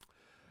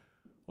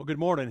Well, good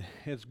morning.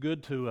 It's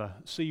good to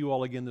see you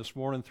all again this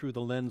morning through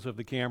the lens of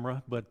the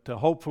camera, but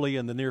hopefully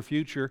in the near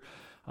future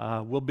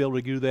we'll be able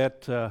to do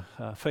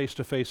that face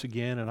to face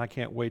again, and I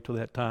can't wait till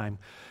that time.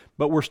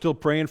 But we're still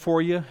praying for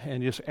you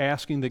and just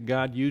asking that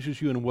God uses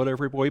you in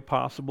whatever way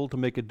possible to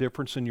make a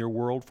difference in your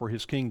world for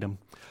His kingdom.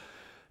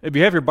 If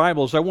you have your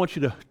Bibles, I want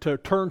you to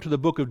turn to the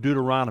book of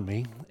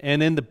Deuteronomy,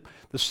 and in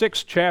the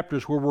 6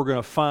 chapters where we're going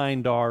to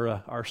find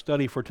our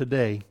study for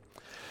today.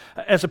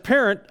 As a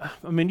parent,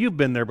 you've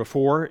been there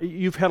before.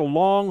 You've had a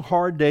long,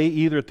 hard day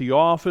either at the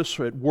office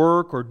or at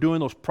work or doing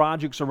those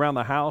projects around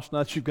the house. Now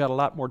that you've got a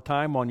lot more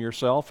time on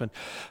yourself and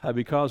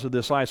because of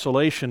this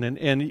isolation.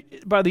 And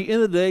by the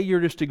end of the day,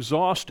 you're just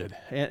exhausted.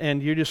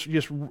 And you're just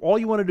all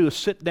you want to do is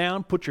sit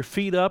down, put your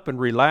feet up and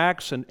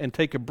relax and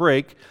take a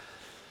break.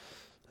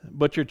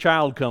 But your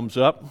child comes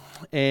up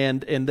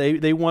and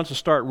they want to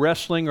start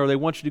wrestling, or they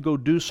want you to go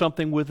do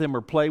something with them or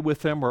play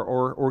with them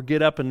or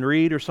get up and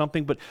read or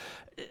something. But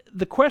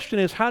the question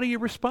is, how do you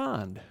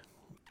respond?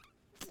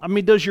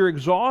 Does your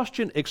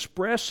exhaustion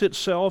express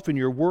itself in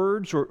your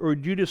words, or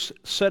do you just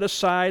set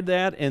aside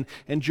that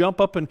and jump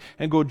up and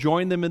go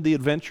join them in the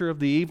adventure of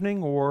the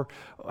evening? Or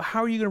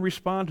how are you going to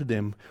respond to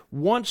them?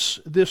 Once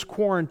this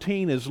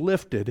quarantine is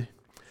lifted,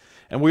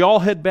 and we all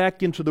head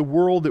back into the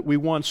world that we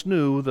once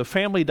knew, the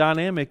family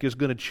dynamic is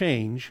going to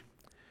change,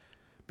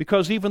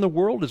 because even the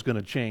world is going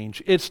to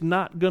change. It's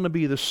not going to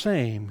be the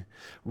same.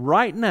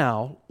 Right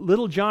now,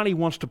 little Johnny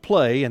wants to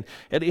play, and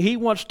he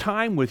wants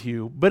time with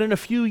you, but in a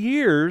few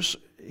years,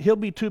 he'll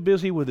be too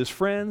busy with his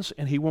friends,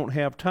 and he won't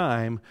have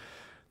time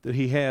that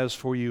he has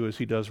for you as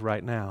he does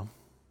right now.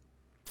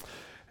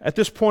 At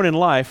this point in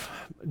life,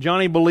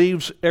 Johnny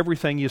believes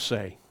everything you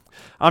say.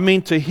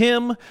 To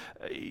him,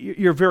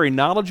 you're very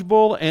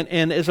knowledgeable,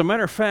 and as a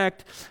matter of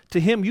fact, to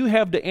him, you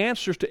have the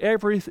answers to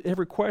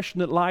every question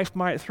that life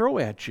might throw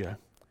at you.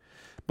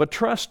 But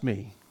trust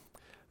me,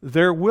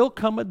 there will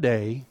come a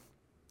day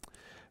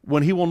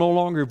when he will no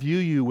longer view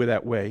you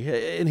that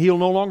way, and he'll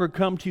no longer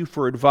come to you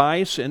for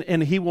advice,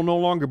 and he will no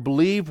longer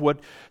believe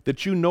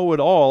that you know it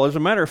all. As a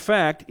matter of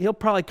fact, he'll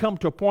probably come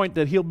to a point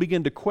that he'll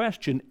begin to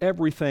question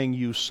everything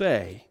you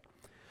say.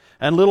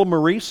 And little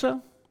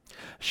Marisa,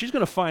 she's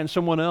going to find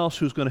someone else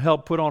who's going to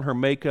help put on her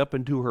makeup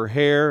and do her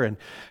hair,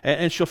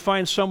 and she'll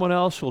find someone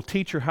else who'll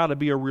teach her how to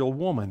be a real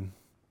woman.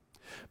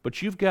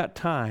 But you've got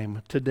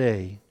time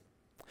today.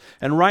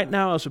 And right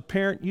now, as a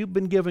parent, you've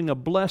been giving a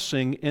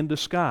blessing in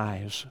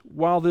disguise.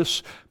 While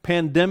this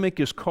pandemic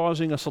is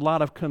causing us a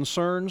lot of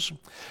concerns,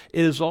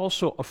 it is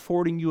also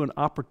affording you an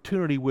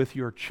opportunity with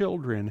your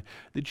children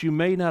that you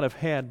may not have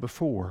had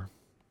before.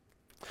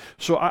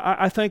 So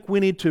I think we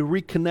need to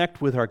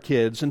reconnect with our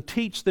kids and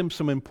teach them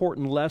some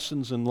important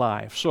lessons in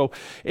life. So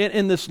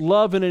in this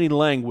Love in Any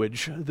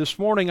Language, this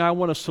morning I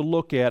want us to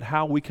look at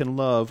how we can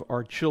love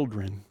our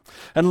children.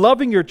 And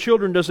loving your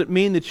children doesn't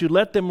mean that you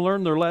let them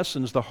learn their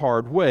lessons the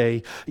hard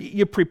way.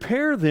 You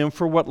prepare them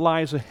for what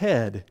lies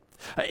ahead.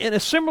 In a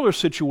similar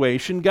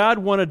situation, God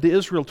wanted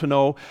Israel to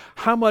know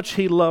how much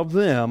He loved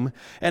them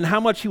and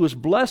how much He was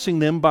blessing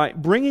them by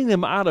bringing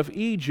them out of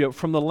Egypt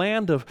from the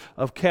land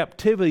of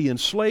captivity and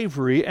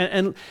slavery.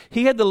 And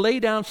He had to lay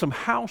down some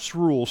house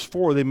rules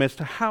for them as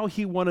to how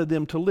He wanted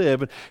them to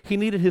live. And He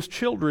needed His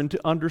children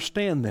to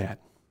understand that.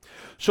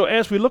 So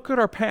as we look at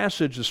our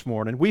passage this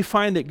morning, we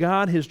find that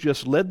God has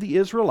just led the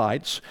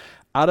Israelites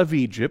out of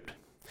Egypt.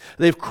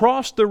 They've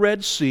crossed the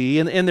Red Sea,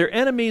 and their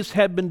enemies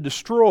have been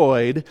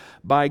destroyed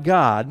by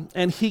God,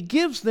 and He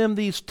gives them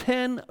these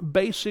 10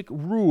 basic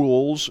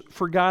rules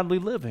for godly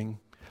living.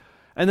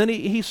 And then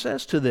He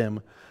says to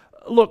them,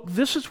 look,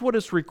 this is what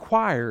is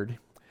required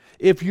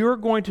if you're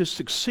going to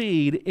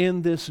succeed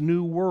in this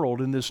new world,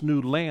 in this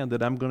new land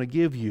that I'm going to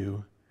give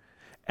you.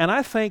 And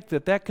I think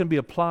that can be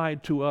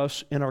applied to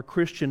us in our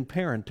Christian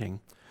parenting.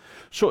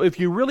 So if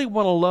you really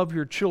want to love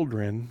your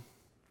children,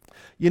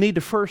 you need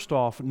to first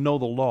off know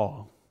the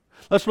law.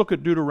 Let's look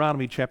at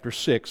Deuteronomy chapter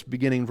 6,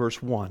 beginning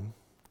verse 1.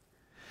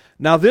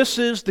 Now this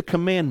is the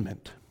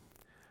commandment,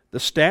 the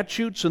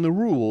statutes and the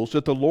rules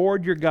that the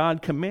Lord your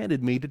God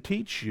commanded me to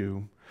teach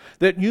you,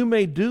 that you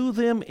may do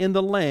them in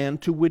the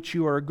land to which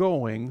you are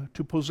going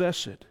to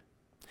possess it,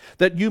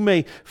 that you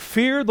may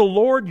fear the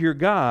Lord your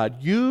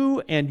God,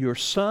 you and your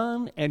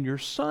son and your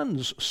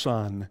son's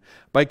son,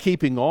 by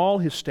keeping all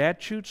His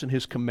statutes and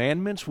His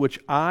commandments, which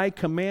I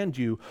command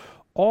you,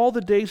 all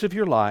the days of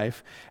your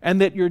life,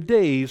 and that your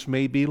days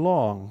may be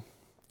long.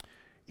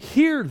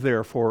 Hear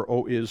therefore,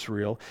 O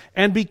Israel,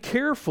 and be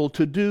careful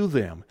to do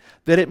them,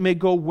 that it may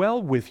go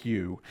well with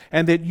you,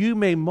 and that you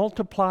may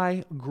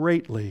multiply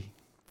greatly,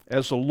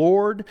 as the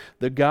Lord,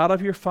 the God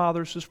of your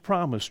fathers, has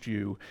promised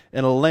you,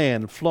 in a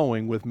land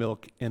flowing with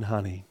milk and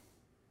honey.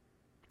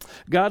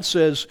 God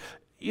says,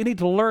 you need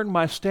to learn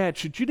my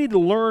statutes. You need to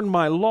learn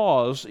my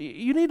laws.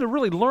 You need to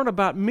really learn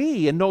about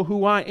me and know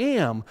who I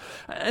am.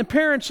 And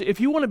parents, if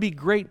you want to be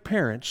great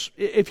parents,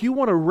 if you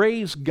want to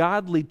raise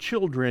godly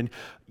children,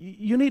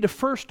 you need to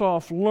first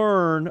off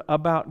learn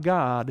about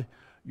God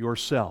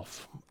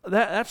yourself.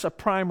 That's a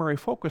primary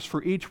focus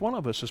for each one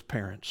of us as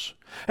parents.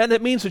 And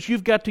that means that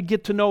you've got to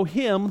get to know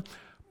Him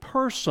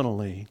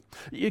personally.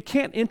 You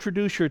can't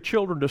introduce your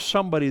children to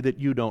somebody that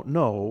you don't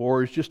know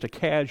or is just a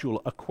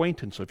casual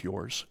acquaintance of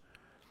yours.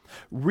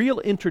 Real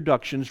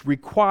introductions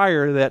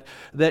require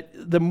that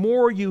the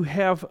more you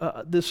have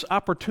this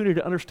opportunity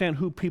to understand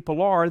who people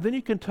are, then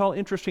you can tell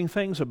interesting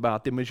things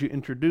about them as you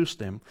introduce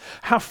them.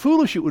 How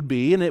foolish it would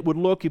be, and it would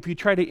look, if you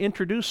try to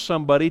introduce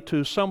somebody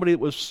to somebody that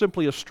was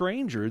simply a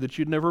stranger that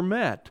you'd never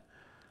met.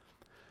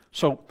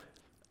 So,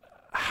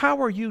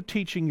 how are you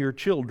teaching your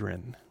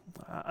children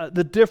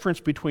the difference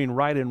between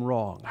right and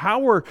wrong?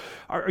 How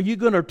are you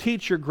going to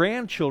teach your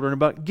grandchildren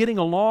about getting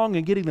along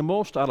and getting the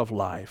most out of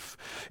life?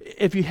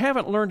 If you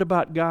haven't learned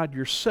about God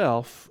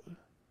yourself,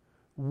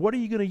 what are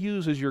you going to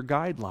use as your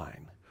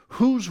guideline?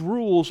 Whose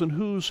rules and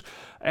whose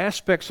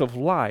aspects of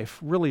life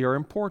really are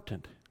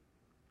important?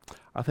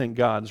 I think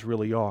God's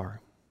really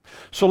are.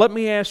 So let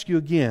me ask you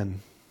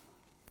again,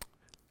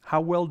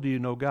 how well do you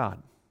know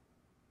God?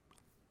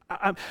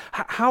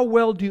 How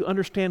well do you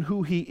understand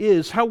who He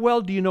is? How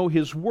well do you know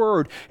His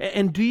Word?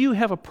 And do you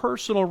have a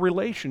personal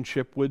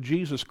relationship with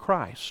Jesus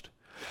Christ?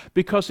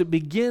 Because it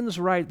begins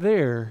right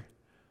there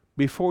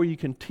before you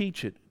can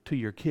teach it to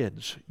your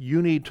kids.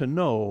 You need to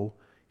know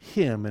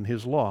Him and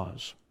His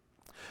laws.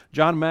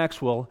 John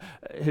Maxwell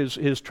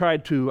has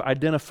tried to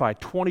identify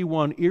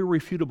 21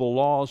 irrefutable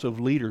laws of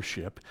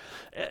leadership,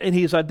 and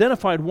he's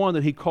identified one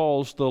that he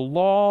calls the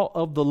law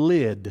of the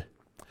lid.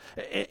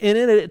 And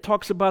in it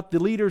talks about the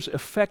leader's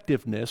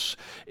effectiveness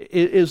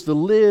is the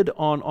lid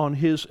on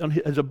his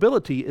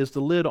ability is the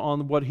lid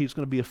on what he's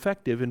going to be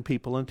effective in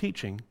people and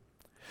teaching.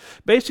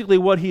 Basically,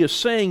 what he is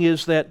saying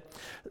is that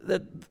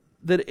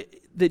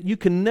you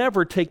can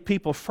never take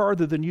people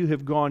farther than you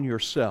have gone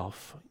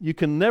yourself. You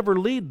can never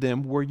lead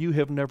them where you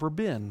have never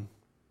been.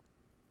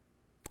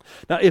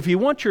 Now, if you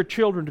want your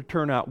children to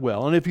turn out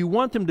well, and if you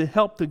want them to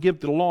help to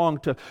give along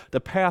to the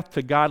path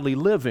to godly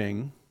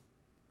living,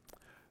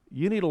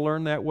 you need to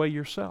learn that way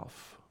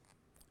yourself.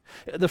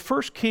 The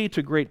first key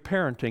to great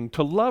parenting,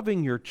 to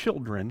loving your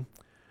children,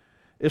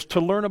 is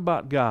to learn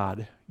about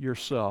God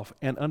yourself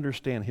and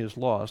understand His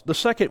laws. The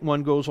second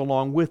one goes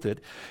along with it.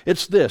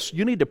 It's this: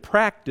 you need to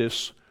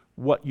practice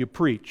what you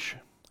preach.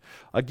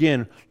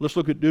 Again, let's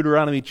look at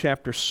Deuteronomy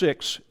chapter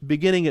 6,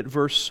 beginning at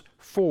verse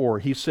 4.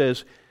 He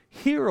says,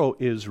 "Hear, O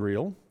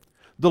Israel,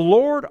 the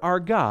Lord our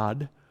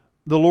God,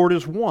 the Lord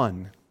is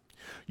one.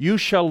 You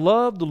shall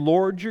love the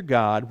Lord your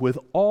God with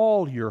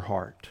all your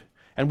heart,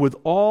 and with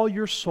all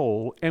your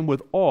soul, and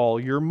with all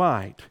your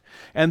might.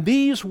 And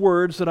these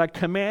words that I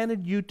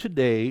commanded you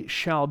today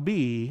shall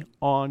be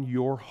on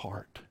your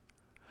heart."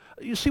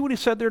 You see what he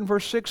said there in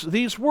verse 6?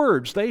 These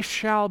words, they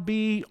shall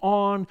be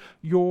on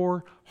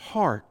your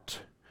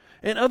heart.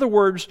 In other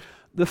words,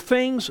 the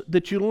things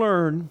that you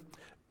learn,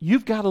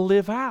 you've got to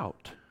live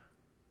out.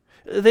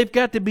 They've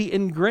got to be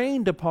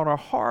ingrained upon our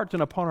heart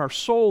and upon our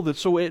soul, that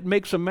so it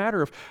makes a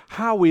matter of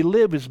how we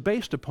live is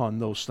based upon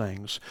those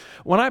things.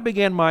 When I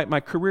began my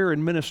career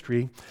in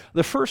ministry,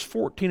 the first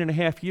 14 and a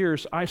half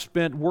years I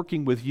spent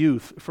working with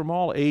youth from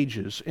all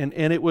ages, and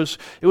it was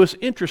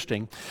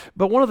interesting.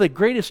 But one of the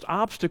greatest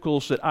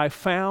obstacles that I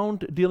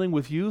found dealing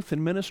with youth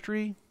in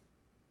ministry,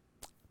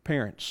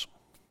 parents.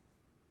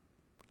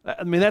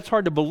 I mean, that's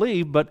hard to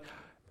believe, but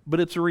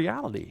it's a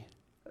reality.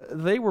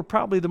 They were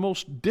probably the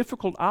most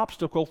difficult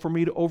obstacle for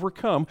me to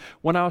overcome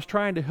when I was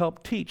trying to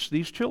help teach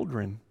these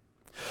children.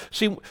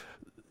 See,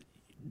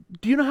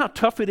 do you know how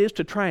tough it is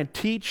to try and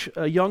teach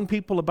young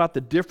people about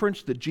the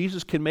difference that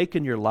Jesus can make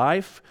in your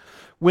life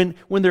when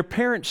their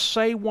parents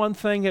say one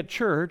thing at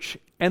church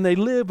and they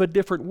live a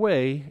different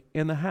way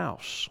in the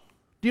house?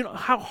 Do you know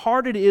how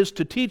hard it is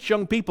to teach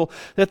young people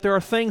that there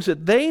are things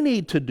that they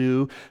need to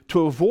do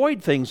to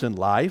avoid things in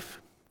life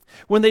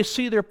when they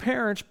see their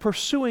parents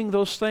pursuing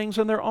those things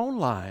in their own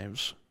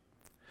lives?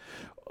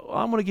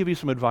 I'm going to give you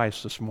some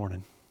advice this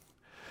morning.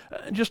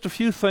 Just a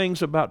few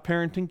things about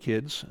parenting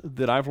kids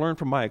that I've learned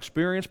from my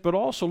experience, but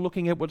also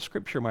looking at what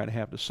Scripture might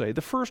have to say.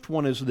 The first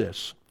one is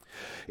this: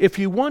 if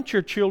you want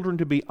your children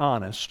to be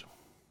honest,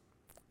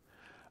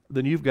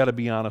 then you've got to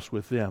be honest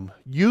with them.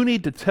 You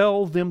need to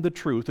tell them the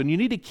truth, and you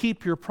need to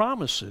keep your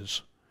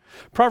promises.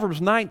 Proverbs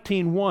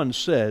 19:1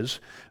 says,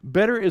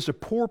 "Better is a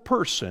poor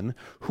person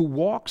who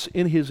walks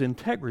in his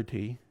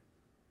integrity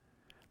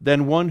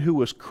than one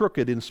who is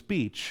crooked in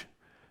speech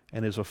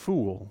and is a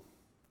fool."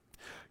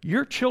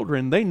 Your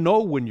children, they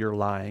know when you're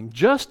lying,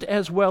 just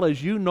as well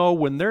as you know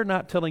when they're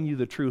not telling you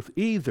the truth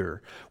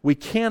either. We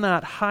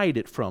cannot hide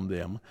it from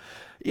them.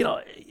 You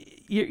know,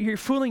 you're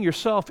fooling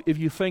yourself if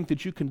you think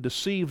that you can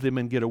deceive them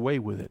and get away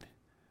with it,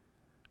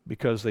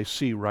 because they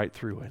see right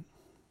through it.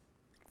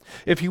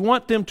 If you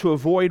want them to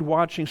avoid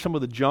watching some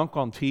of the junk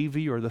on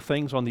TV or the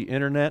things on the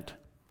internet,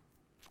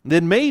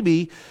 then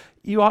maybe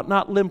you ought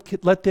not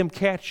let them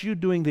catch you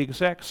doing the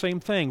exact same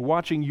thing,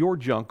 watching your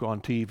junk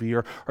on TV,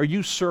 or are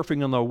you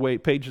surfing on the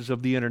pages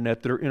of the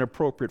internet that are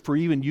inappropriate for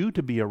even you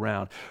to be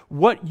around.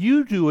 What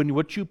you do and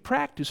what you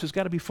practice has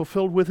got to be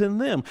fulfilled within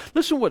them.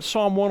 Listen to what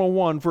Psalm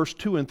 101 verse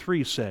 2 and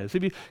 3 says.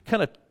 If you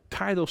kind of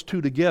tie those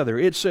two together,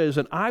 it says,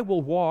 "And I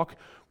will walk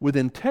with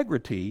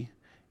integrity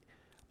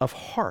of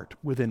heart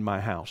within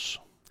my house.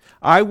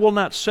 I will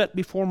not set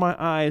before my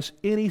eyes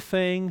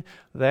anything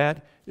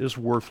that is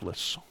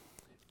worthless.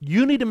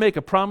 You need to make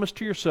a promise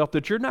to yourself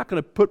that you're not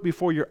going to put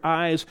before your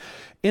eyes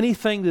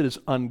anything that is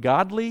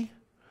ungodly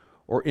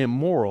or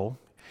immoral,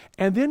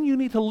 and then you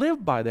need to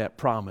live by that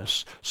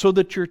promise so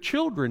that your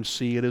children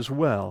see it as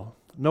well.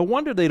 No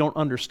wonder they don't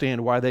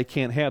understand why they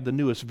can't have the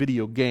newest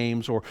video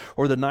games or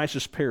the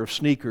nicest pair of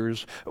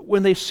sneakers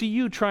when they see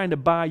you trying to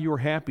buy your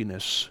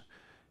happiness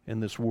in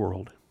this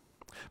world.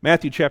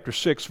 Matthew chapter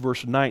 6,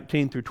 verse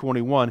 19 through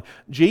 21,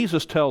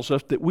 Jesus tells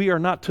us that we are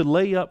not to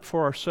lay up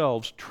for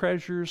ourselves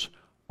treasures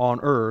on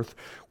earth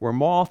where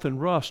moth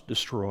and rust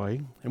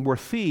destroy and where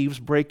thieves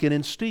break in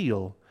and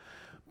steal.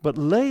 But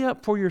lay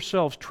up for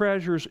yourselves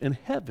treasures in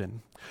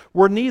heaven,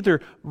 where neither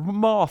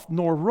moth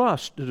nor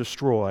rust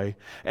destroy,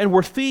 and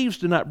where thieves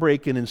do not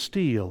break in and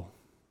steal.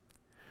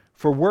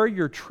 For where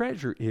your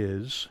treasure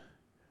is,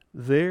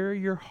 there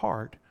your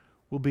heart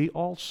will be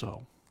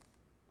also.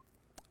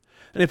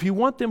 And if you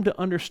want them to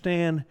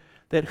understand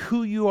that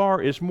who you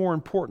are is more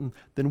important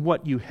than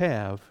what you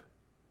have,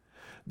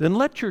 then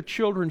let your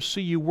children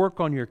see you work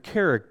on your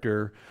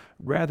character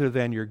rather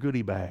than your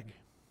goodie bag.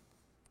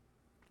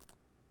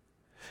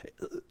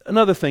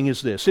 Another thing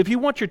is this: if you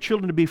want your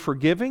children to be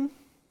forgiving,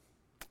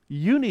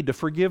 you need to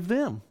forgive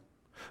them.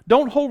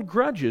 Don't hold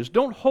grudges.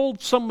 Don't hold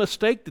some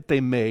mistake that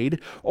they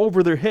made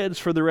over their heads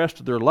for the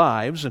rest of their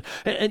lives.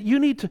 And you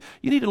need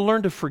to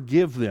learn to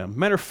forgive them.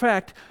 Matter of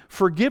fact,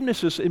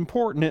 forgiveness is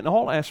important in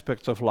all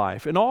aspects of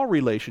life, in all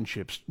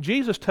relationships.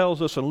 Jesus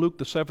tells us in Luke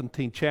the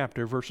 17th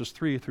chapter, verses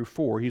 3 through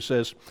 4, he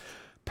says,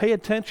 "Pay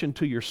attention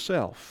to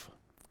yourself.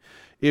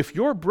 If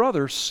your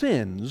brother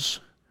sins,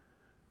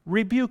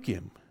 rebuke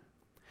him.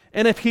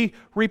 And if he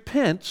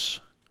repents,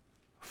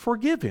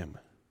 forgive him.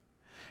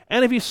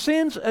 And if he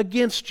sins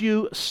against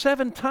you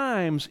 7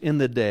 times in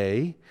the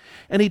day,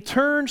 and he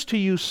turns to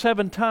you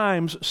 7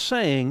 times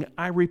saying,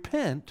 'I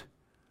repent,'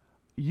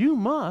 you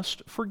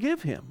must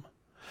forgive him."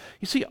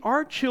 You see,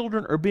 our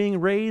children are being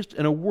raised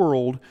in a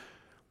world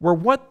where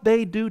what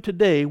they do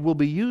today will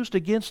be used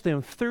against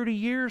them 30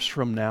 years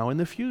from now in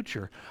the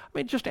future. I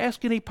mean, just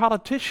ask any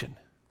politician.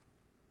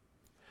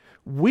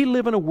 We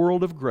live in a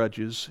world of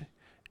grudges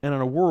and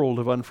in a world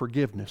of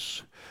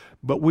unforgiveness.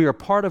 But we are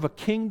part of a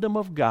kingdom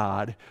of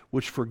God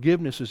which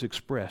forgiveness is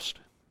expressed.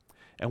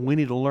 And we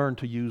need to learn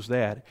to use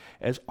that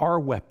as our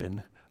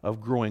weapon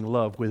of growing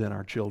love within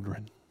our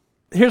children.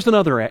 Here's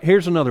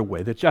another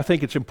way that I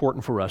think it's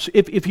important for us.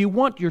 If you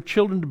want your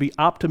children to be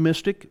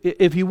optimistic,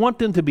 if you want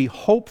them to be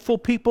hopeful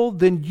people,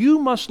 then you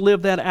must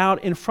live that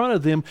out in front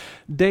of them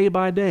day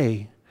by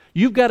day.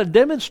 You've got to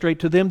demonstrate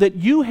to them that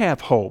you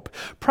have hope.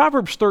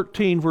 Proverbs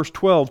 13, verse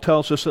 12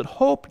 tells us that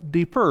hope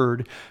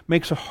deferred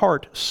makes a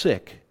heart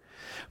sick,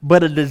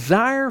 but a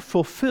desire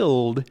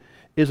fulfilled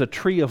is a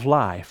tree of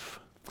life.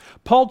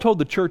 Paul told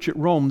the church at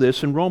Rome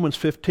this in Romans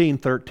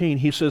 15:13.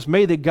 He says,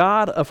 "May the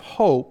God of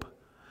hope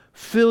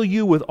fill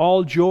you with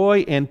all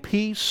joy and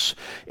peace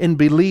in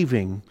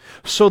believing,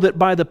 so that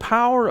by the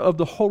power of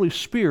the Holy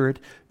Spirit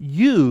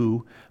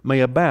you may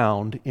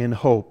abound in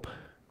hope."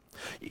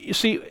 You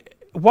see,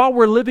 while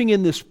we're living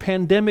in this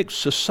pandemic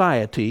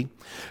society,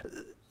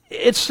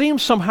 it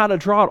seems somehow to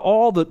draw out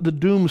all the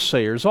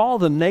doomsayers, all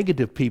the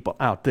negative people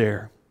out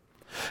there.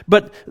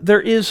 But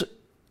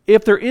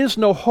if there is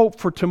no hope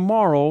for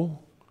tomorrow,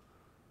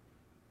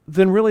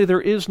 then really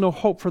there is no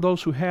hope for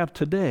those who have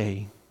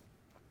today.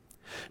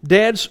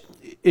 Dads,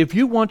 if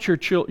you want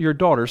your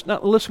daughters,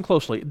 now listen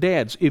closely,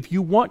 dads, if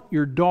you want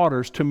your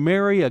daughters to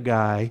marry a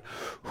guy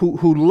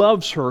who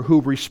loves her,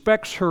 who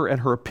respects her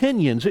and her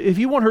opinions, if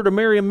you want her to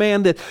marry a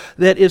man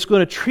that is going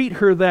to treat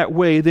her that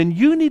way, then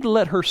you need to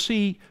let her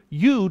see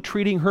you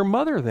treating her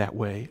mother that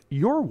way,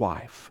 your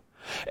wife.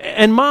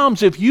 And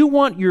moms, if you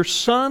want your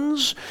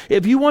sons,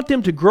 if you want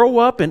them to grow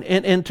up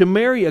and to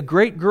marry a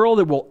great girl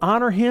that will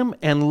honor him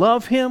and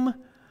love him,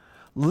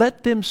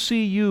 let them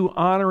see you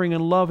honoring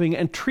and loving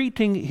and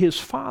treating his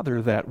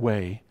father that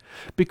way.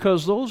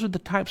 Because those are the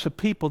types of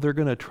people they're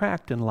going to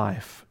attract in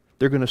life.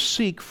 They're going to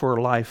seek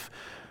for life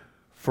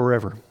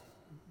forever.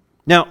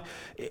 Now,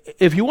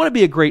 if you want to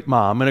be a great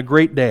mom and a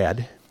great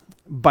dad,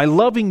 by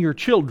loving your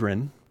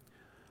children,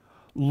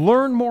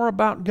 learn more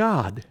about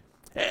God.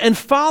 And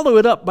follow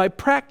it up by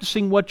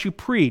practicing what you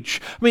preach.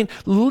 I mean,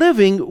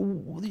 living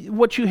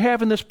what you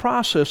have in this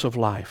process of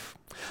life.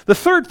 The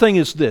third thing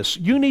is this: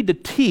 you need to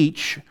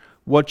teach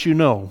what you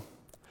know.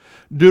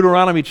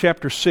 Deuteronomy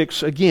chapter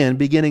 6, again,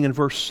 beginning in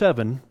verse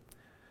 7,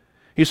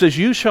 he says,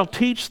 "You shall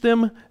teach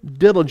them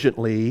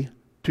diligently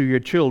to your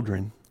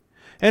children,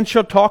 and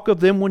shall talk of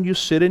them when you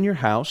sit in your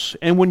house,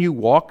 and when you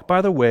walk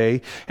by the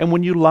way, and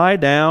when you lie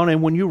down,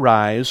 and when you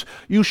rise.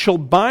 You shall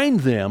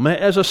bind them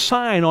as a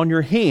sign on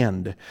your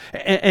hand,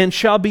 and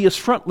shall be as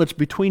frontlets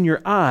between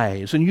your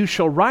eyes, and you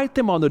shall write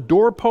them on the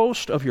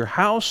doorpost of your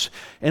house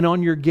and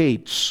on your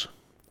gates."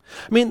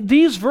 I mean,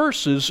 these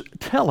verses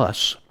tell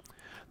us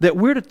that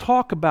we're to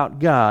talk about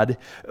God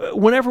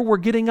whenever we're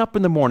getting up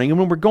in the morning and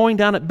when we're going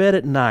down at bed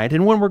at night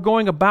and when we're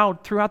going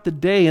about throughout the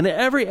day and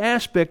every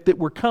aspect that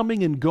we're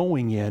coming and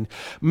going in.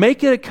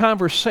 Make it a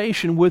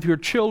conversation with your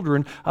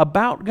children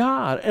about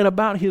God and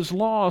about His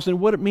laws and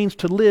what it means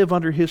to live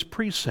under His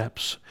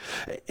precepts.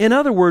 In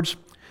other words,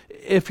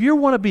 if you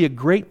want to be a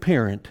great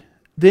parent,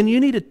 then you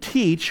need to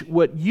teach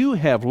what you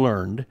have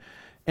learned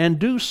and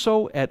do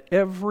so at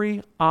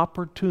every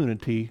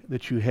opportunity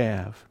that you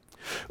have.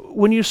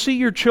 When you see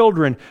your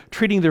children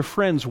treating their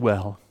friends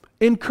well,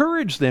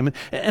 encourage them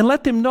and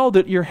let them know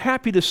that you're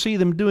happy to see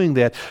them doing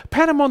that.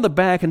 Pat them on the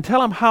back and tell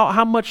them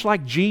how much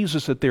like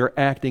Jesus that they're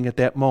acting at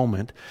that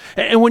moment.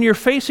 And when you're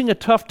facing a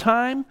tough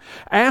time,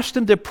 ask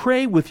them to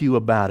pray with you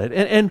about it.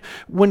 And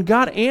when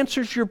God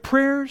answers your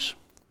prayers,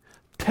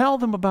 tell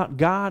them about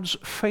God's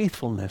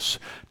faithfulness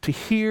to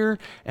hear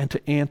and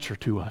to answer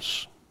to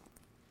us.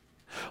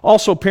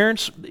 Also,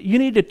 parents, you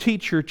need to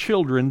teach your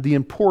children the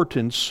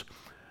importance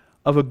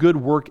of a good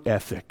work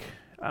ethic.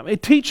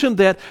 Teach them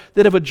that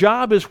if a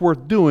job is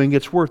worth doing,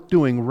 it's worth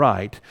doing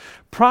right.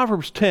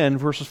 Proverbs 10,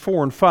 verses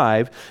 4 and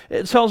 5,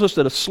 it tells us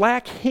that a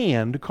slack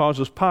hand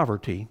causes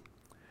poverty,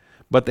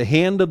 but the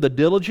hand of the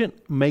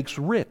diligent makes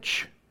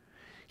rich.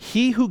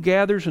 He who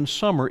gathers in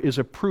summer is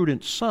a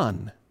prudent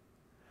son,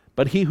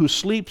 but he who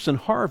sleeps in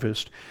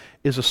harvest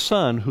is a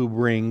son who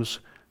brings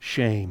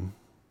shame.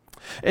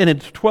 And in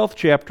the 12th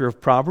chapter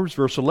of Proverbs,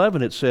 verse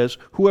 11, it says,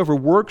 whoever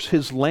works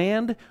his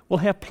land will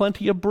have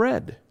plenty of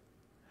bread,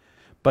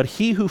 but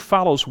he who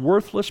follows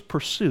worthless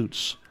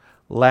pursuits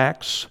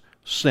lacks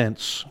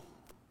sense.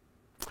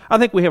 I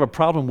think we have a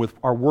problem with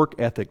our work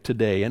ethic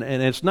today, and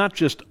it's not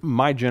just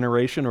my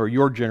generation or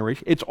your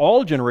generation. It's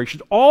all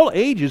generations, all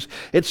ages,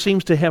 it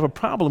seems to have a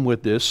problem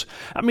with this.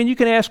 I mean, you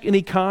can ask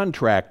any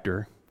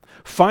contractor.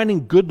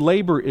 Finding good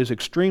labor is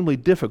extremely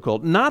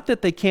difficult. Not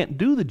that they can't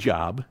do the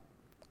job,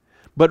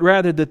 but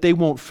rather that they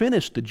won't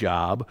finish the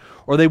job,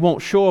 or they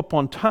won't show up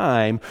on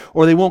time,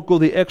 or they won't go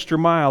the extra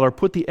mile or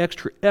put the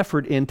extra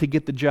effort in to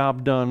get the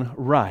job done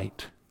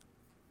right.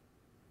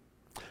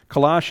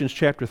 Colossians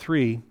chapter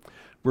 3,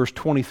 verse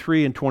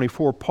 23 and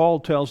 24, Paul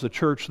tells the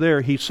church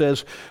there, he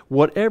says,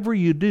 whatever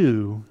you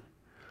do,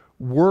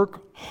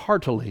 work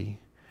heartily,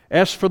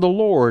 as for the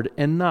Lord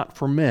and not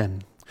for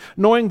men,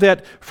 knowing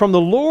that from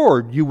the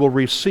Lord you will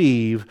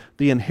receive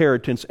the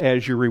inheritance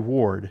as your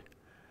reward.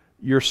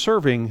 You're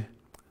serving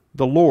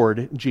the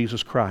Lord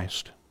Jesus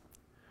Christ.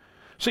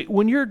 See,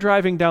 when you're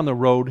driving down the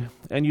road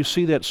and you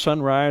see that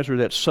sunrise or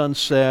that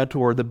sunset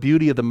or the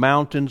beauty of the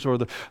mountains or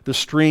the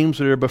streams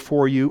that are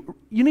before you,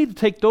 you need to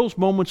take those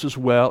moments as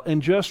well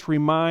and just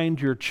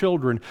remind your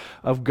children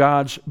of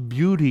God's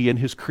beauty in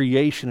His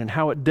creation and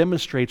how it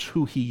demonstrates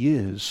who He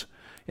is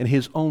and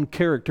His own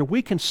character.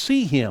 We can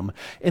see Him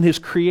in His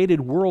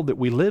created world that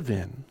we live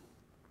in.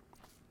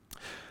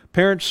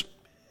 Parents,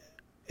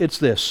 it's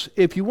this.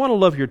 If you want to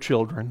love your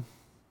children,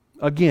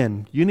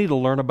 again, you need to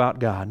learn about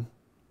God.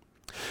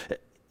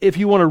 If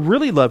you want to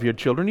really love your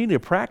children, you need to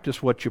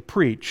practice what you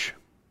preach.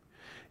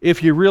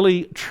 If you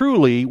really,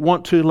 truly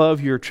want to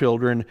love your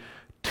children,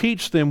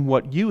 teach them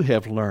what you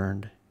have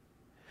learned.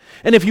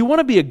 And if you want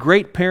to be a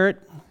great parent,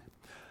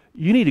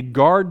 you need to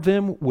guard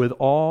them with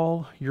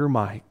all your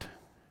might.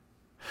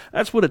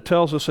 That's what it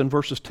tells us in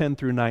verses 10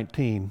 through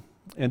 19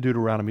 in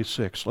Deuteronomy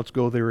 6. Let's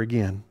go there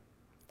again.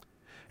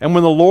 And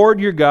when the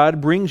Lord your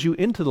God brings you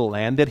into the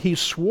land that He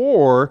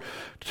swore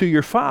to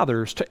your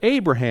fathers, to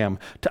Abraham,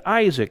 to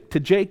Isaac,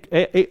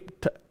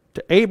 to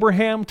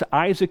Abraham, to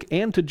Isaac,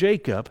 and to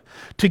Jacob,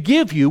 to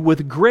give you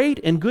with great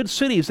and good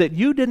cities that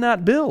you did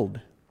not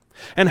build,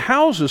 and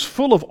houses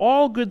full of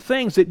all good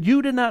things that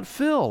you did not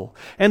fill,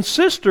 and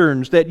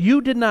cisterns that you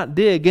did not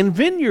dig, and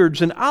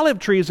vineyards and olive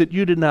trees that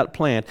you did not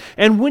plant.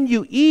 And when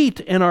you eat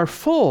and are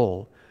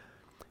full,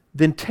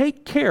 then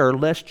take care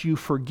lest you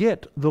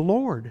forget the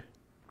Lord,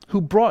 who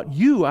brought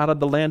you out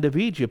of the land of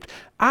Egypt,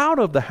 out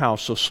of the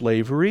house of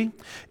slavery.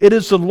 It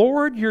is the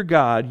Lord your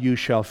God you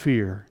shall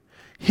fear.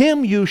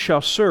 Him you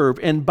shall serve,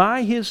 and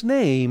by His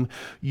name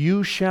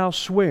you shall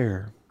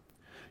swear.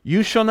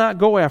 You shall not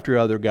go after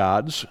other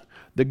gods,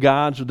 the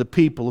gods of the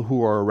people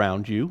who are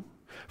around you.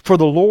 For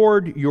the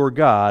Lord your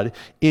God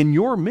in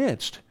your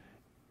midst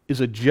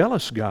is a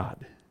jealous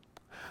God.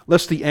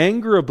 Lest the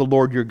anger of the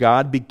Lord your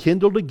God be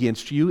kindled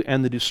against you,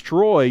 and to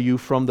destroy you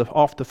from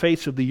off the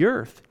face of the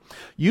earth.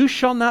 You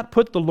shall not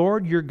put the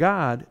Lord your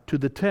God to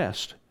the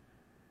test,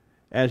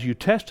 as you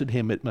tested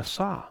Him at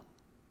Massah.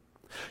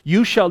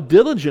 You shall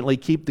diligently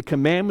keep the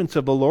commandments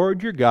of the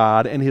Lord your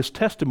God and His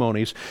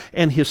testimonies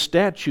and His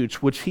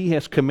statutes which He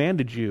has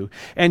commanded you.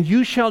 And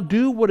you shall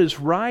do what is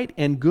right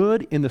and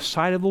good in the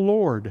sight of the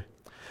Lord,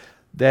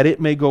 that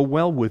it may go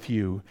well with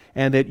you,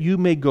 and that you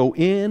may go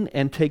in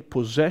and take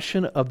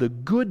possession of the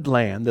good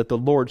land that the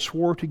Lord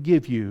swore to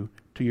give you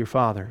to your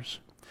fathers,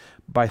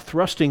 by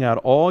thrusting out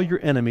all your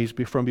enemies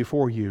from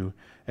before you,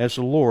 as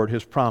the Lord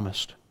has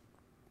promised.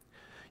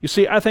 You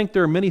see, I think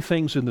there are many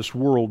things in this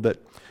world that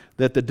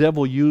the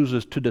devil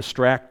uses to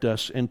distract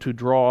us and to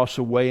draw us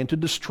away and to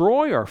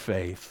destroy our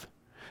faith.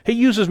 He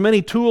uses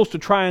many tools to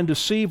try and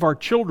deceive our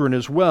children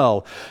as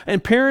well.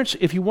 And parents,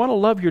 if you want to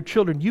love your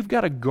children, you've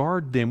got to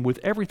guard them with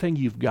everything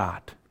you've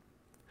got.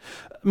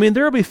 I mean,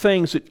 there will be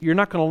things that you're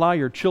not going to allow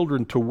your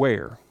children to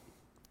wear.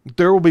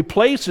 There will be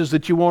places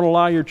that you won't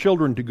allow your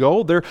children to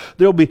go. There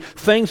will be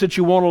things that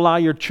you won't allow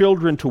your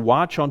children to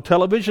watch on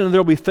television, and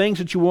there will be things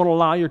that you won't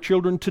allow your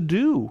children to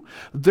do.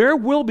 There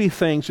will be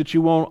things that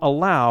you won't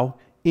allow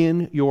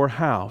in your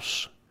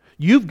house.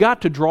 You've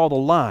got to draw the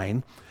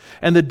line,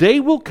 and the day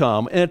will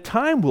come, and a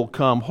time will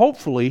come,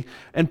 hopefully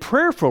and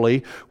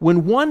prayerfully,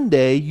 when one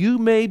day you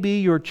may be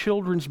your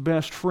children's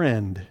best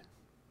friend.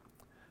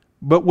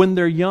 But when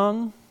they're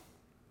young,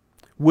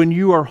 when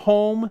you are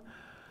home,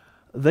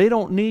 they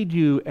don't need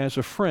you as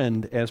a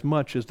friend as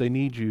much as they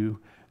need you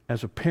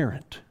as a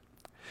parent.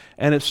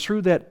 And it's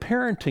through that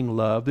parenting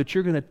love that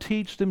you're going to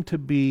teach them to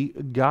be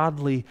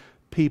godly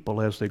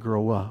people as they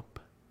grow up.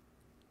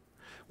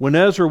 When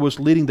Ezra was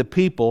leading the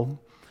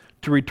people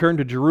to return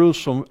to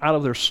Jerusalem out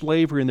of their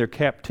slavery and their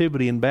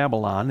captivity in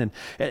Babylon, and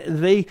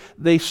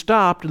they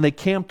stopped and they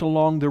camped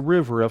along the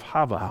river of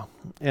Hava,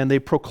 and they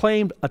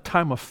proclaimed a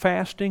time of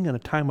fasting and a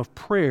time of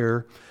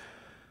prayer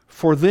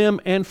for them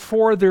and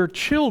for their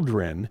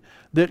children,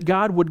 that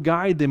God would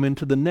guide them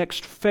into the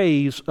next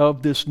phase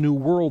of this new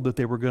world that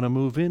they were going to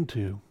move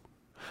into.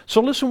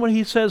 So listen what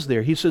he says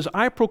there. He says,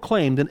 I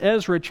proclaimed, in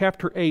Ezra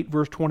chapter 8,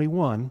 verse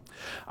 21,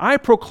 I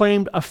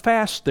proclaimed a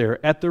fast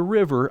there at the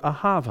river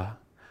Ahava,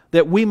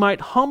 that we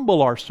might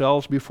humble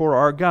ourselves before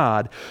our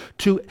God,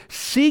 to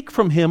seek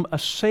from Him a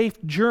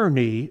safe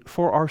journey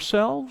for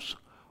ourselves,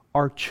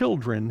 our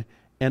children,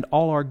 and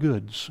all our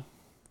goods.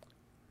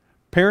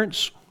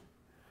 Parents,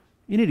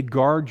 you need to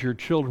guard your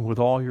children with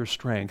all your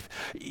strength.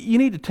 You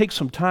need to take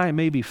some time,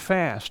 maybe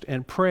fast,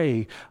 and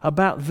pray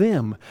about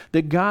them,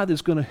 that God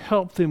is going to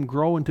help them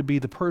grow into be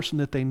the person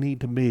that they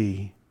need to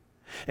be.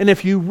 And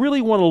if you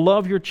really want to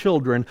love your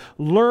children,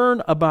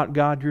 learn about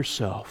God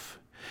yourself.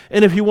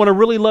 And if you want to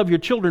really love your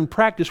children,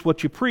 practice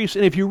what you preach.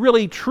 And if you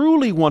really,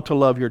 truly want to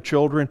love your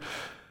children,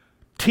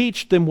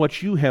 teach them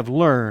what you have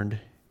learned.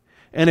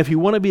 And if you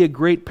want to be a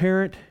great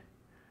parent,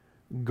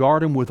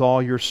 guard them with all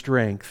your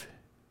strength.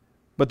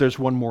 But there's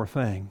one more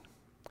thing.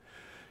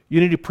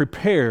 You need to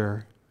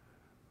prepare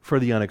for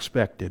the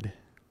unexpected.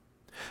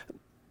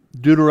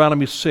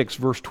 Deuteronomy 6,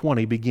 verse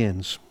 20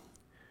 begins,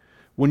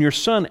 when your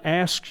son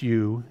asks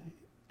you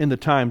in the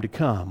time to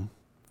come,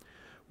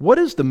 what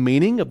is the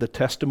meaning of the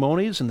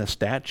testimonies and the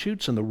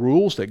statutes and the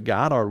rules that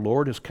God our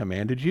Lord has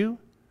commanded you?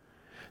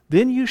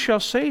 Then you shall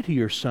say to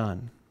your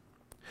son,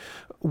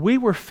 we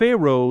were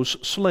Pharaoh's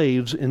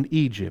slaves in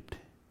Egypt,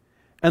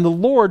 and the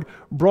Lord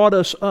brought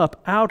us up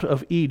out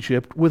of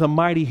Egypt with a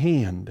mighty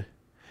hand.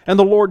 And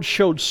the Lord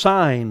showed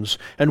signs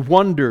and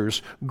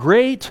wonders,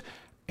 great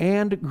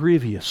and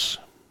grievous,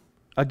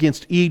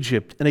 against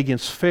Egypt and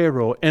against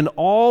Pharaoh and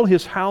all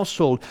his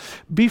household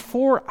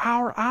before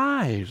our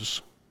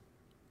eyes.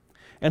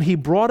 And He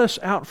brought us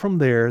out from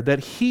there that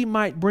He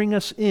might bring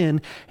us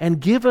in and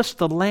give us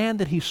the land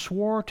that He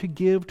swore to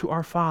give to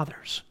our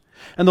fathers.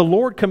 And the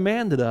Lord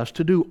commanded us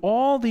to do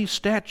all these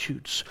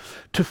statutes,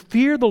 to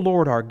fear the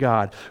Lord our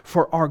God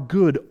for our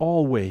good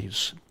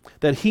always,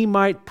 that He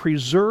might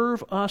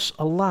preserve us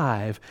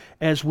alive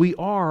as we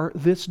are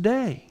this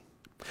day.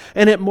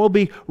 And it will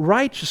be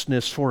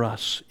righteousness for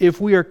us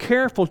if we are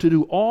careful to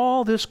do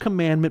all this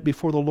commandment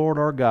before the Lord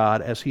our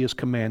God as He has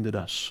commanded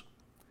us.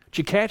 Did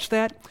you catch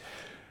that?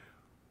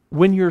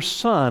 When your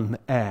son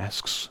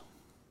asks.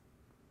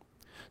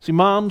 See,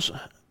 moms,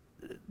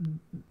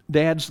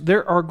 dads,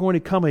 there are going to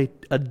come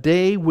a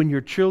day when your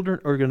children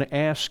are going to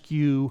ask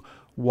you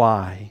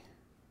why.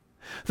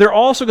 There are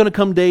also going to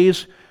come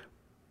days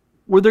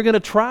where they're going to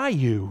try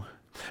you.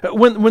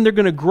 When they're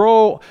going to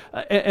grow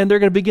and they're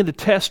going to begin to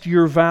test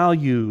your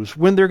values.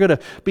 When they're going to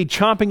be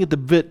chomping at the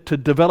bit to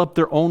develop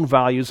their own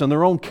values and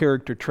their own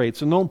character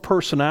traits and their own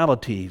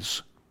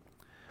personalities.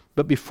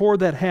 But before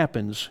that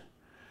happens,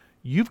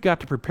 you've got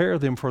to prepare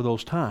them for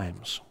those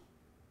times.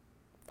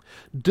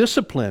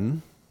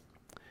 Discipline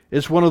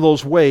is one of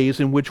those ways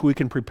in which we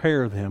can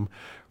prepare them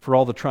for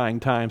all the trying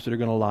times that are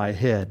going to lie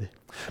ahead.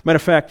 Matter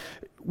of fact,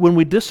 when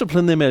we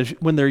discipline them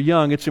when they're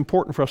young, it's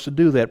important for us to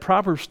do that.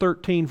 Proverbs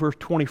 13, verse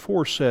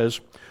 24 says,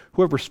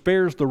 whoever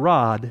spares the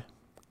rod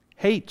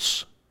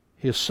hates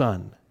his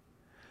son,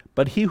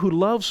 but he who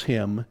loves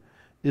him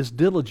is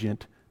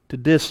diligent to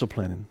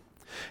discipline.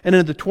 And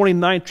in the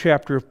 29th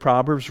chapter of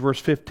Proverbs, verse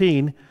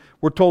 15,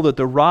 we're told that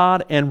the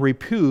rod and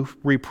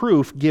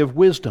reproof give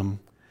wisdom,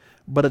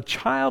 but a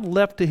child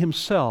left to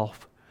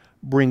himself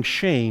brings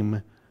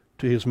shame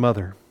to his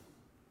mother.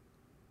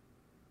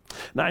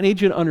 Now, I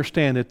need you to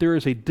understand that there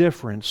is a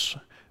difference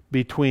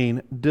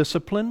between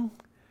discipline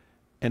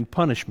and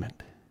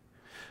punishment.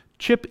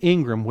 Chip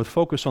Ingram, with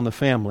Focus on the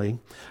Family,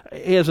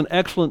 has an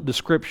excellent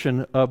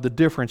description of the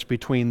difference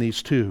between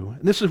these two.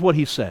 And this is what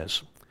he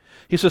says.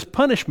 He says,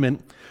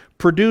 punishment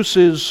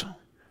produces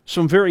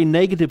some very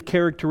negative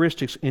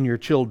characteristics in your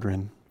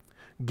children.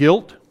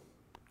 Guilt,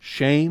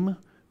 shame,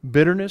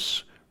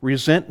 bitterness,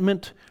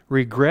 resentment,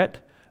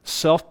 regret,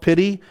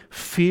 self-pity,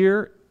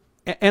 fear,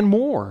 and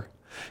more.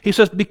 He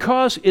says,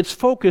 because it's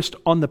focused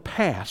on the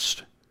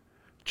past,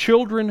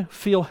 children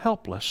feel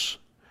helpless.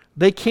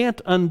 They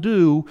can't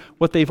undo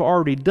what they've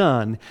already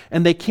done,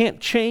 and they can't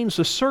change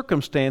the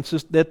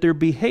circumstances that their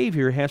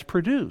behavior has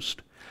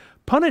produced.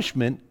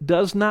 Punishment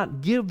does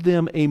not give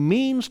them a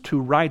means to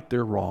right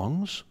their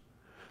wrongs.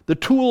 The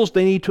tools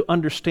they need to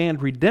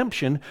understand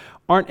redemption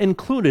aren't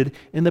included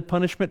in the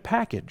punishment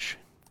package.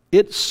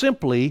 It's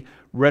simply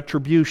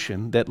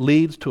retribution that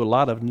leads to a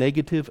lot of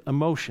negative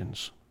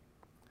emotions.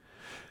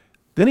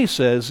 Then he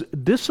says,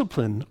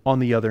 discipline, on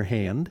the other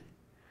hand,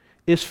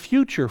 is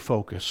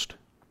future-focused,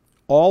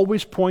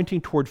 always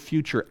pointing toward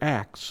future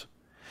acts.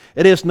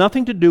 It has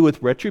nothing to do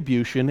with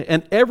retribution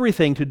and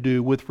everything to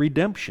do with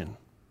redemption.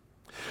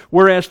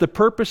 Whereas the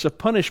purpose of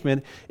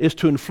punishment is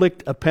to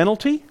inflict a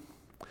penalty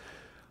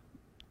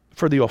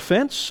for the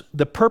offense,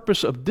 the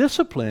purpose of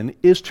discipline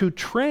is to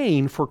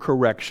train for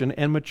correction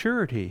and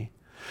maturity.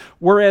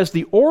 Whereas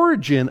the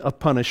origin of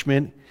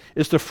punishment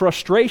is the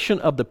frustration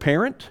of the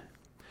parent,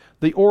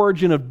 the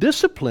origin of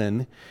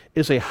discipline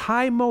is a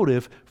high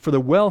motive for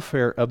the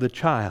welfare of the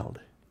child.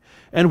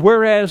 And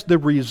whereas the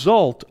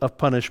result of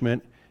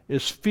punishment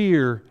is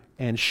fear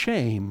and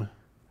shame,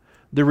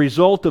 the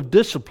result of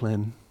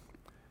discipline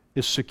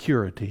is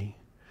security.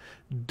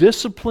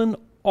 Discipline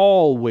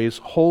always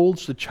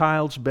holds the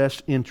child's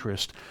best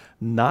interest,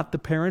 not the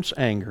parent's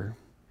anger,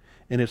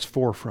 in its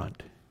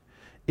forefront.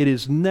 It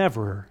is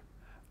never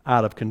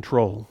out of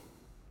control.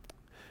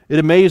 It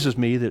amazes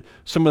me that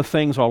some of the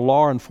things our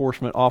law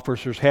enforcement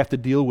officers have to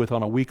deal with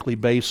on a weekly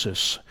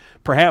basis.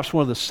 Perhaps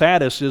one of the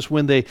saddest is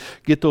when they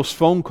get those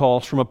phone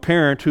calls from a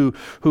parent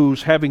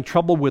who's having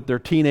trouble with their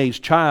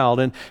teenage child,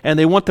 and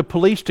they want the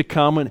police to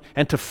come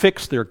and to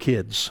fix their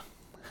kids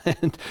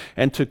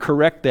and to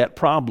correct that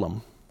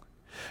problem.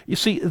 You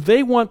see,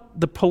 they want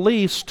the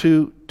police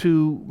to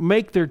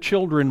make their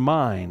children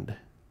mind.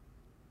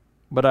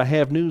 But I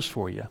have news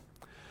for you.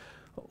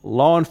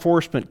 Law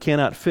enforcement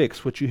cannot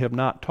fix what you have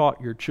not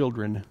taught your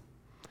children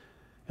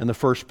in the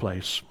first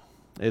place.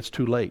 It's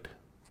too late.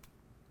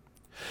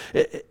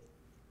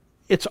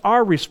 It's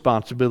our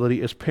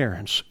responsibility as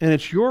parents, and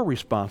it's your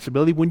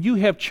responsibility when you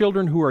have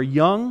children who are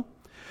young,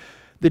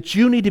 that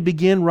you need to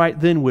begin right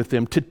then with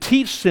them, to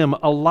teach them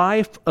a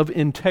life of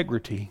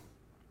integrity.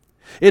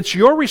 It's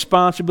your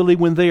responsibility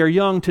when they are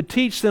young to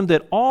teach them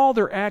that all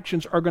their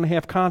actions are going to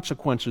have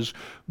consequences,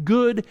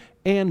 good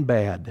and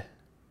bad.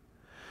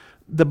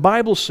 The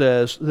Bible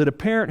says that a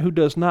parent who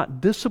does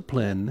not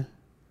discipline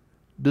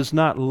does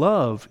not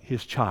love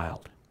his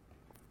child.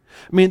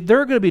 I mean, there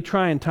are going to be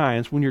trying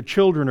times when your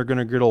children are going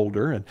to get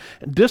older, and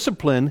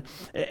discipline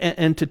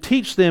and to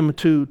teach them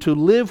to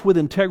live with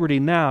integrity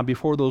now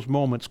before those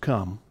moments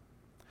come.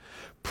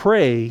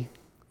 Pray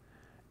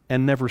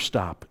and never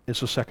stop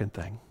is the second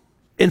thing.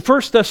 In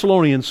 1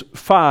 Thessalonians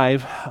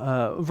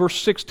 5,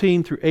 verse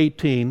 16 through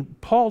 18,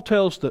 Paul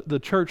tells the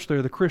church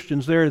there, the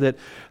Christians there, that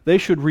they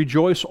should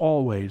rejoice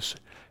always,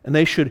 and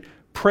they should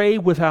pray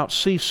without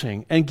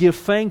ceasing, and give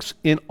thanks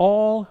in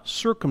all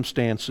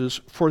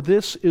circumstances, for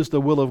this is the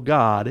will of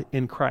God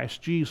in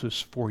Christ Jesus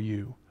for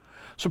you.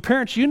 So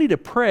parents, you need to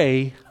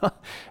pray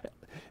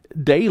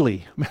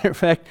daily. Matter of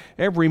fact,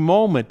 every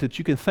moment that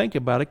you can think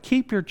about it,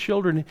 keep your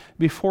children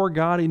before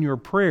God in your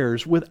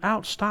prayers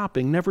without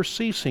stopping, never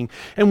ceasing.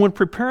 And when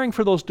preparing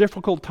for those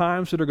difficult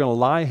times that are going to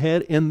lie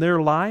ahead in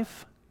their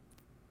life,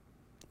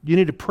 you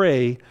need to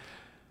pray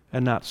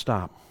and not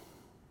stop.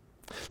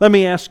 Let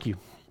me ask you,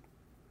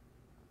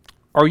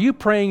 are you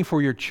praying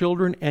for your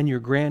children and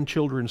your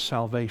grandchildren's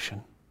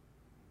salvation?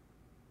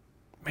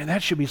 Man,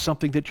 that should be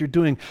something that you're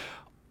doing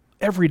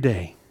every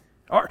day.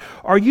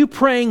 Are you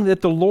praying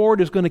that the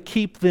Lord is going to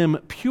keep them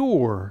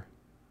pure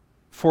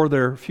for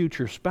their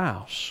future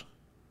spouse?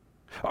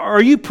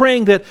 Are you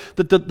praying that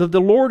the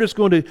Lord is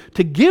going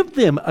to give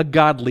them a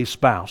godly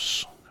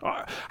spouse?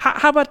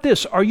 How about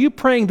this? Are you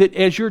praying that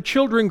as your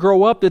children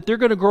grow up, that they're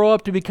going to grow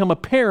up to become a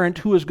parent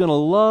who is going to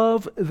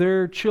love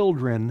their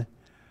children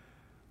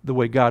the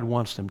way God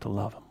wants them to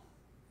love them?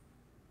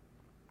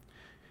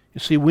 You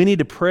see, we need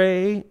to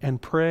pray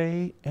and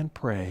pray and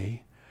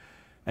pray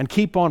and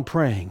keep on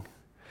praying,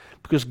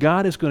 because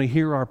God is going to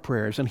hear our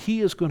prayers, and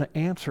He is going to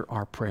answer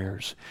our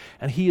prayers,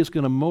 and He is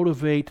going to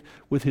motivate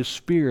with His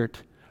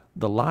Spirit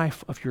the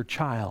life of your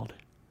child.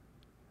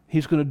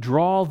 He's going to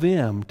draw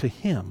them to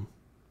Him.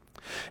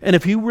 And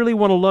if you really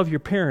want to love your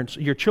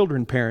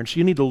children, parents,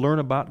 you need to learn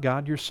about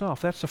God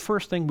yourself. That's the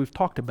first thing we've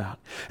talked about.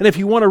 And if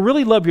you want to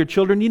really love your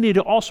children, you need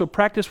to also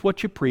practice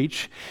what you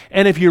preach.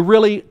 And if you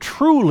really,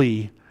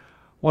 truly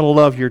want to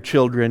love your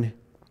children,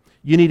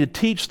 you need to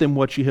teach them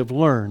what you have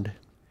learned.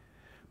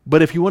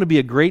 But if you want to be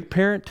a great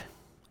parent,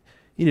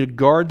 you need to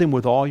guard them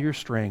with all your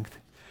strength,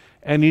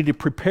 and you need to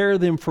prepare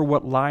them for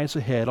what lies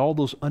ahead, all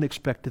those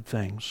unexpected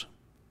things.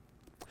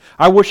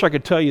 I wish I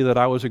could tell you that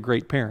I was a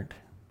great parent.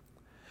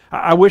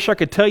 I wish I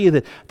could tell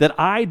you that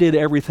I did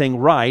everything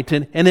right,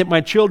 and that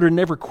my children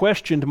never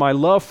questioned my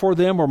love for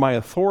them or my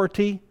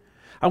authority.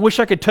 I wish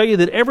I could tell you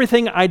that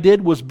everything I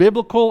did was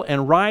biblical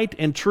and right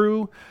and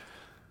true,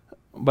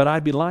 but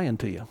I'd be lying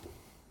to you.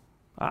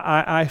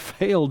 I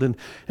failed in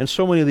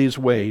so many of these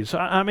ways.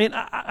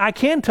 I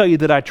can tell you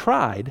that I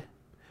tried,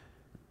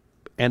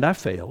 and I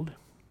failed.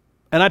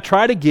 And I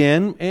tried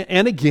again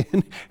and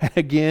again and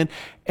again,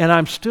 and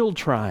I'm still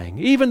trying.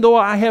 Even though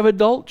I have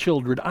adult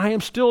children, I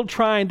am still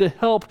trying to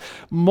help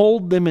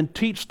mold them and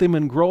teach them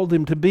and grow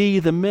them to be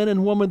the men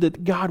and women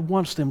that God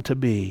wants them to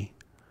be.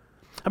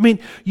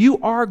 You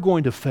are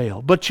going to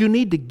fail, but you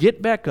need to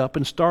get back up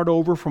and start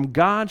over from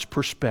God's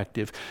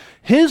perspective.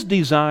 His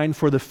design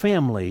for the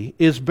family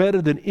is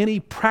better than any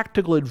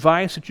practical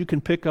advice that you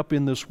can pick up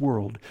in this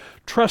world.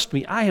 Trust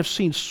me, I have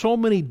seen so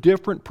many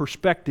different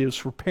perspectives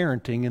for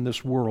parenting in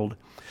this world,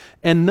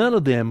 and none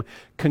of them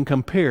can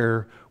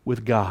compare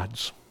with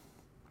God's.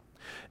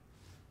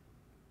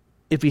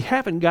 If you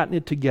haven't gotten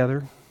it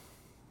together,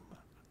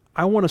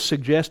 I want to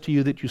suggest to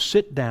you that you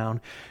sit down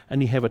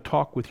and you have a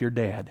talk with your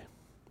dad.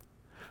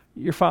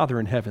 Your Father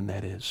in heaven,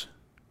 that is.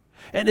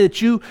 And that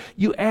you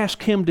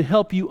ask Him to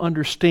help you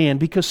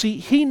understand, because see,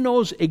 He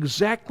knows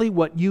exactly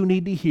what you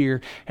need to hear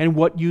and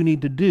what you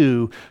need to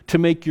do to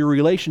make your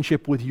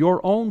relationship with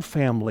your own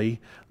family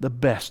the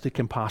best it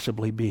can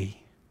possibly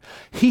be.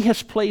 He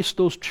has placed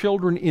those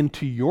children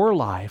into your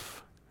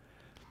life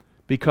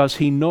because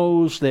He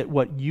knows that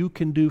what you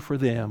can do for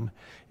them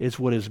is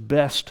what is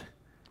best,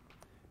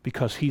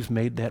 because He's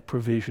made that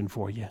provision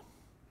for you.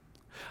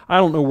 I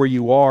don't know where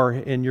you are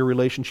in your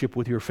relationship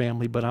with your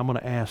family, but I'm going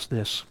to ask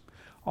this.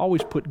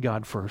 Always put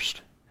God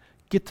first.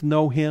 Get to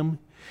know Him.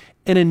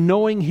 And in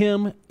knowing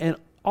Him and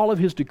all of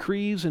His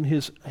decrees and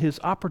His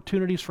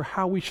opportunities for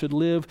how we should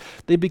live,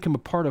 they become a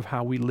part of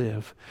how we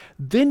live.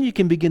 Then you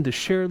can begin to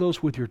share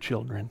those with your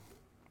children.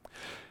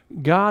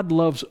 God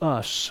loves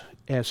us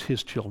as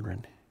His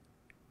children.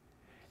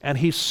 And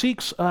He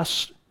seeks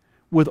us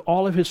with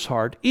all of His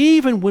heart,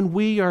 even when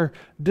we are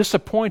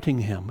disappointing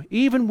Him,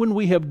 even when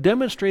we have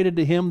demonstrated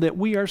to Him that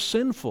we are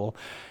sinful.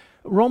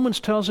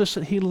 Romans tells us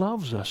that He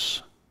loves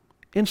us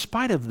in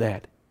spite of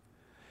that,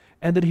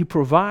 and that He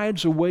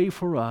provides a way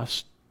for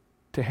us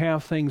to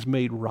have things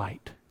made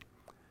right.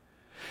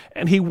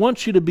 And He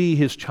wants you to be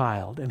His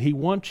child, and He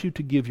wants you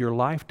to give your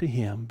life to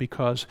Him,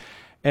 because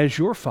as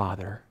your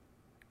Father,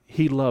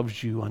 He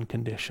loves you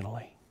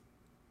unconditionally.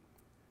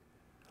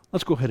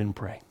 Let's go ahead and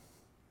pray.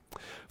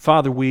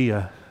 Father, we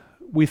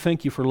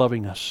thank You for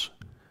loving us.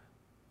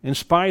 In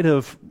spite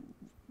of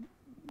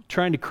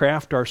trying to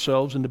craft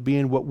ourselves into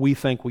being what we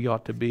think we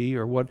ought to be,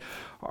 or what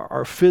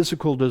our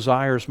physical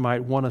desires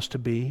might want us to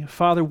be,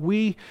 Father,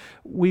 we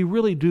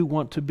really do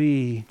want to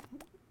be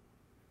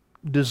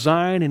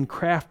designed and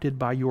crafted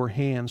by Your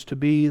hands, to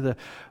be the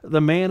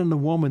man and the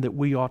woman that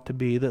we ought to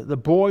be, the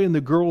boy and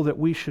the girl that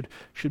we should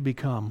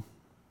become.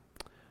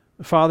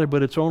 Father,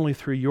 but it's only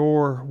through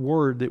Your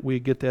Word that we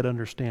get that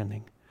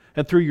understanding.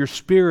 And through Your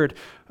Spirit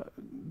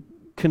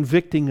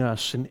convicting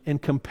us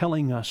and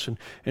compelling us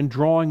and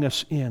drawing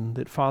us in,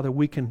 that, Father,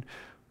 we can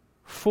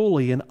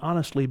fully and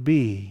honestly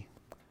be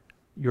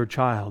Your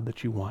child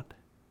that You want.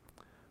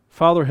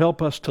 Father,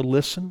 help us to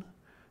listen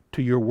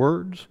to Your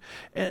words.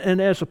 And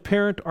as a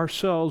parent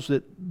ourselves,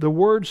 that the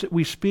words that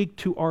we speak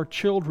to our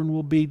children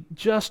will be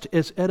just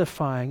as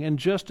edifying and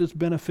just as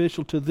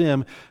beneficial to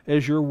them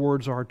as Your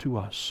words are to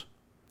us.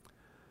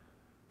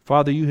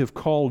 Father, You have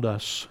called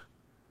us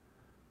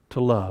to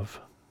love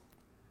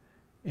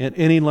in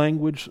any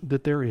language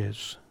that there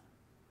is.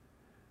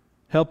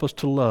 Help us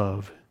to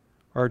love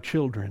our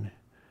children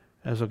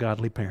as a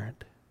godly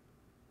parent.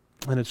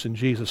 And it's in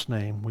Jesus'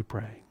 name we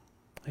pray.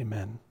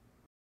 Amen.